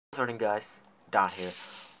What's up guys, Dan here.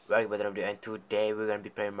 Welcome back to the video, and today we're gonna be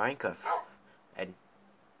playing Minecraft. And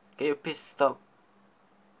can you please stop?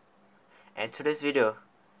 And today's video,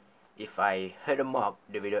 if I hit a mob,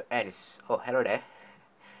 the video ends. Oh, hello there.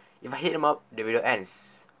 If I hit a mob, the video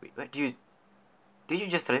ends. Wait, what did you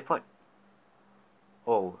just teleport?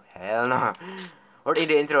 Oh, hell no. Or in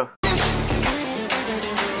the intro.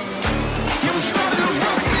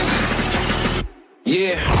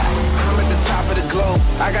 Yeah, I'm at the top of the globe.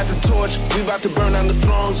 I got the torch, we about to burn down the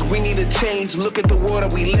thrones. We need a change, look at the world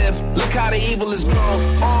that we live. Look how the evil is grown,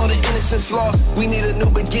 all the innocence lost. We need a new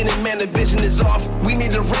beginning, man, the vision is off. We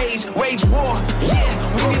need to wage war. Yeah,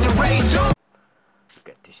 we need to rage on. Look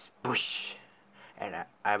at this bush. And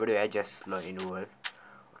by the way, I just learned in the world.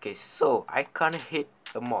 Okay, so I can't hit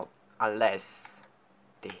a mob unless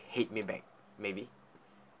they hit me back. Maybe,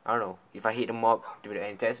 I don't know. If I hit a mob, the video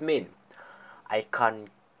ends. That's mean I can't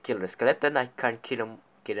kill the skeleton, I can't kill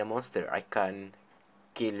a monster, I can't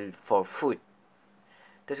kill for food.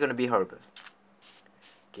 That's gonna be horrible.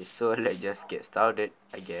 Okay, so let's just get started,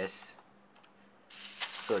 I guess.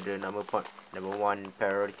 So the number one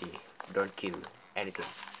priority, don't kill anything.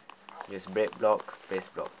 Just break blocks, place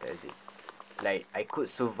blocks, that's it. Like, I could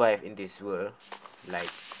survive in this world. Like,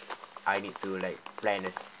 I need to plant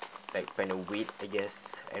a wheat, I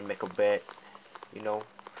guess, and make a bed, you know,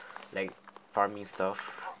 like farming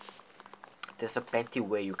stuff. There's a plenty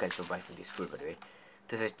way you can survive in this world, by the way.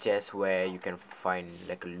 There's a chest where you can find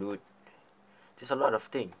like a loot. There's a lot of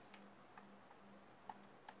things.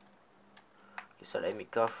 Okay, so let me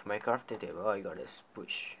craft my crafting table. Oh, I got this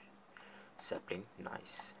push sapling,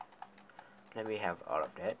 nice. Let me have all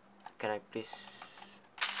of that. Can I please?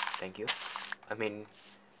 Thank you. I mean,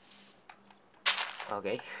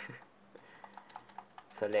 okay.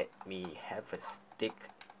 So let me have a stick.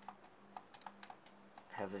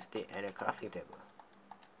 Have a stick and a crafting table.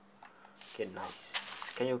 Okay, nice.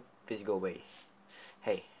 Can you please go away?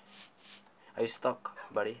 Hey, are you stuck,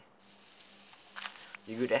 buddy?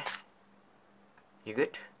 You good there? You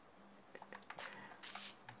good?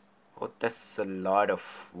 Oh, that's a lot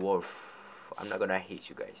of wolf. I'm not gonna hit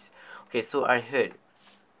you guys. Okay, so I heard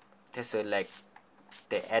there's a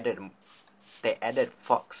they added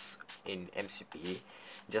fox in MCP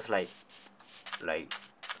just like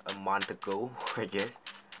a month ago. I guess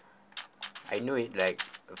I knew it like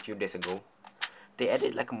a few days ago. They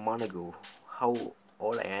added like a month ago. How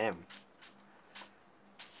old I am?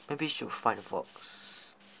 Maybe you should find a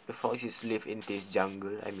fox. The foxes live in this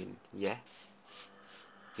jungle. I mean, yeah.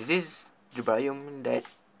 Is this the biome that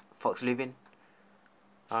fox live in?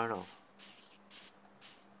 I don't know.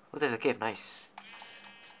 Oh, there's a cave. Nice.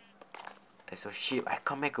 There's a sheep. I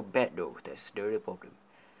can't make a bed though. That's the real problem.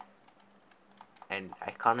 And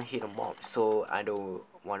I can't hit a mob, so I don't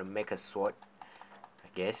want to make a sword, I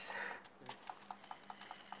guess.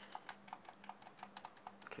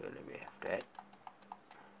 Okay, let me have that.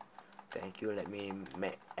 Thank you. Let me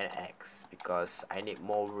make an axe because I need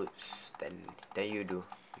more roots than you do,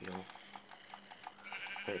 you know.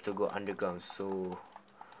 I need to go underground so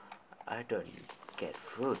I don't get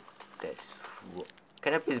food. That's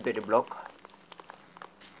can I please break the block?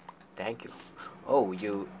 Thank you. Oh,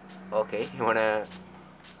 you okay? You wanna?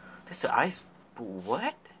 That's an ice.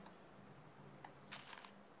 What?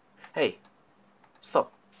 Hey,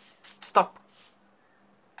 stop! Stop!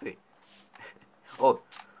 Wait.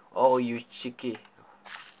 Oh, you cheeky.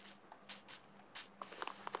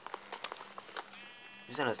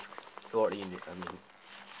 Just gonna score in. I mean,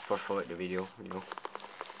 forward the video. You know.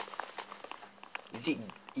 Is it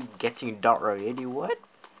getting dark already? What?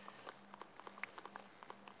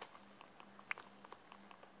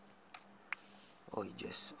 Oh, you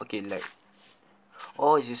just okay. Like,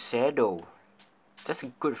 oh, it's a shadow. That's a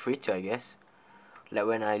good feature, I guess. Like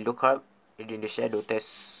when I look up in the shadow,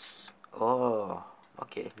 there's oh,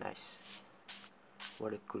 okay, nice.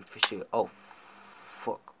 What a cool feature. Oh,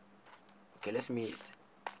 fuck. Okay, let's me.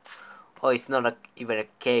 Oh, it's not even a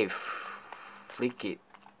cave. Freak it.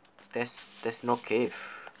 There's no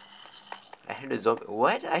cave. I heard a zombie.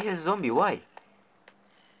 What? I hear a zombie. Why?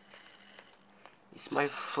 It's my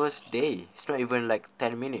first day. It's not even like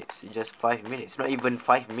 10 minutes. It's just 5 minutes. Not even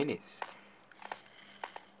 5 minutes.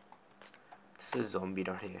 There's a zombie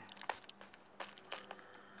down here.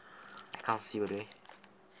 I can't see, by the way.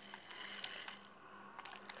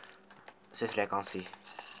 Seriously, I can't see.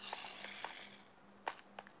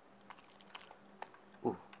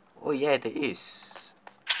 Oh, oh yeah, there is.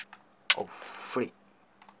 Oh, freak.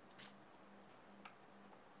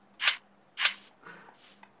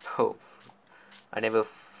 Oh, I never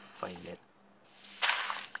find that.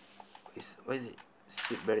 What is it?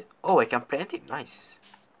 Oh, I can plant it. Nice.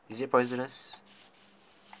 Is it poisonous?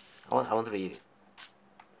 I want to eat it.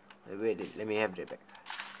 Wait, let me have it back.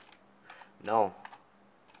 No.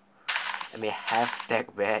 Let me have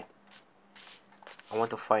that back. I want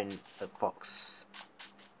to find a fox.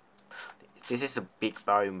 This is a big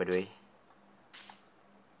biome, by the way.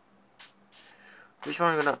 Which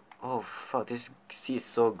one gonna... Oh fuck, this sea is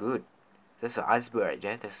so good. There's an iceberg right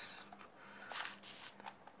there. There's...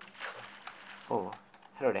 Oh,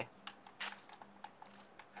 hello there.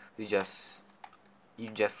 You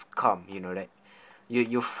just come, you know that.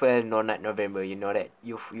 You failed no night November, you know that.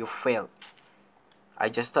 You failed. I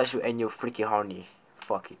just touched you and you're freaking horny.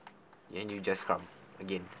 Fuck it. And you just come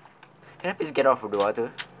again. Can I please get off of the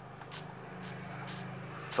water?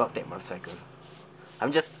 Fuck that motorcycle.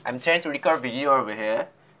 I'm trying to record video over here.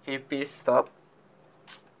 Can you please stop?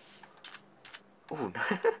 Ooh.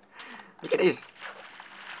 Look at this.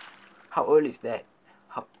 How old is that?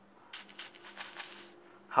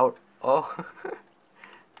 How oh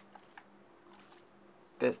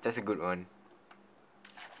that's a good one.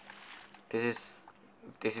 This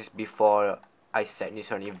is before Isaac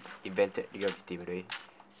Newton invented gravity, by the way.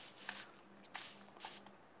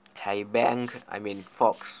 Hey bang, I mean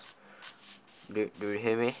fox. Do you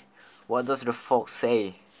hear me? What does the fox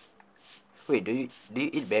say? Wait, do you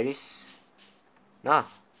eat berries? Nah,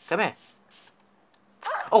 come here.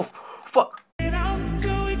 Oh fuck!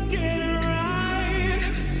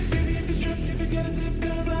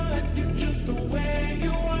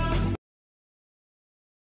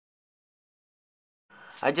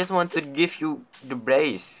 I just want to give you the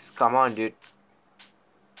brace. Come on, dude.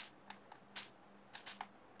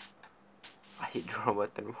 I hit the wrong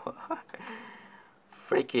button.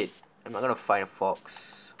 Freak it. I'm not gonna find a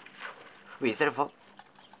fox. Wait, is that a fox?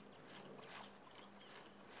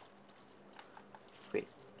 Wait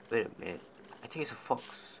a minute. I think it's a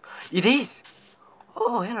fox. It is!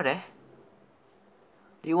 Oh, hello there.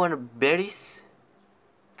 Do you want berries?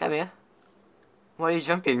 Come here. Why are you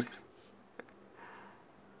jumping?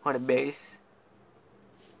 Want a berries?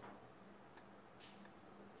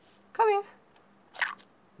 Come here.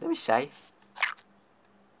 Don't be shy.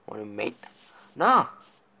 Want a mate? No.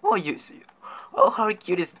 Oh, you. Oh, how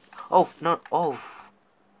cute is. Oh, no. Oh.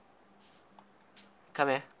 Come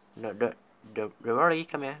here. No, don't worry.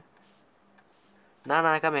 Come here.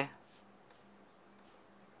 No, come here.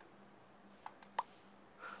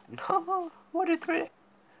 No. What is it?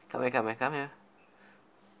 Come here.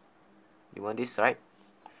 You want this, right?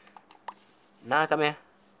 Nah, come here.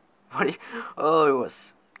 What? Oh, it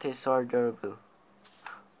was. Tastes so adorable.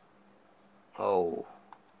 Oh.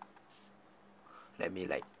 Let me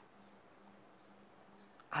like.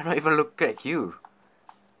 I don't even look like you.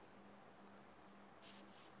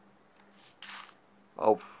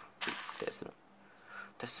 Oh, that's not.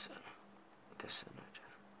 That's not.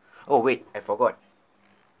 Oh wait, I forgot.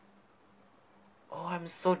 Oh, I'm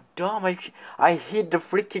so dumb. I hit the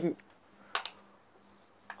freaking.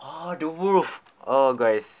 Oh, the wolf. Oh,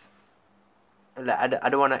 guys. I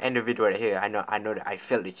don't want to end the video right here. I know that I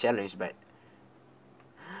failed the challenge, but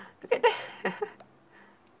look at that.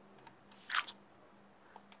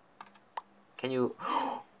 Can you?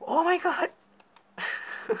 Oh my god.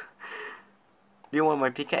 Do you want my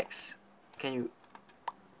pickaxe? Can you?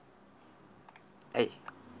 Hey.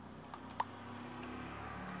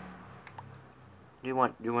 Do you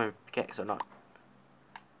want my pickaxe or not?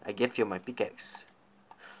 I gave you my pickaxe.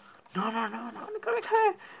 No, come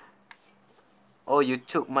here. Oh, you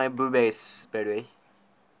took my blueberries, by the way.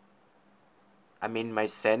 I mean my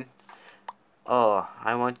sand. Oh,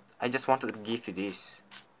 I just wanted to give you this.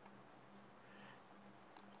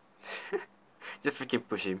 Just freaking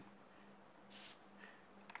push him.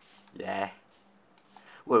 Yeah.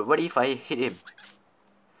 Well, what if I hit him?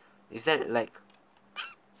 Is that like...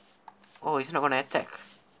 Oh, he's not gonna attack.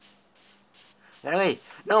 Run away.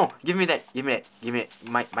 No, give me that.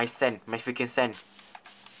 My sand, my freaking sand.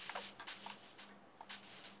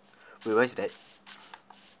 Wait, where's that?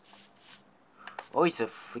 Oh, it's a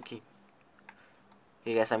freaking...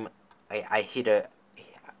 Hey guys, I hit a...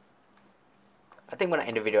 I think I'm gonna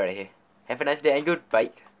end the video right here. Have a nice day and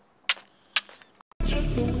goodbye.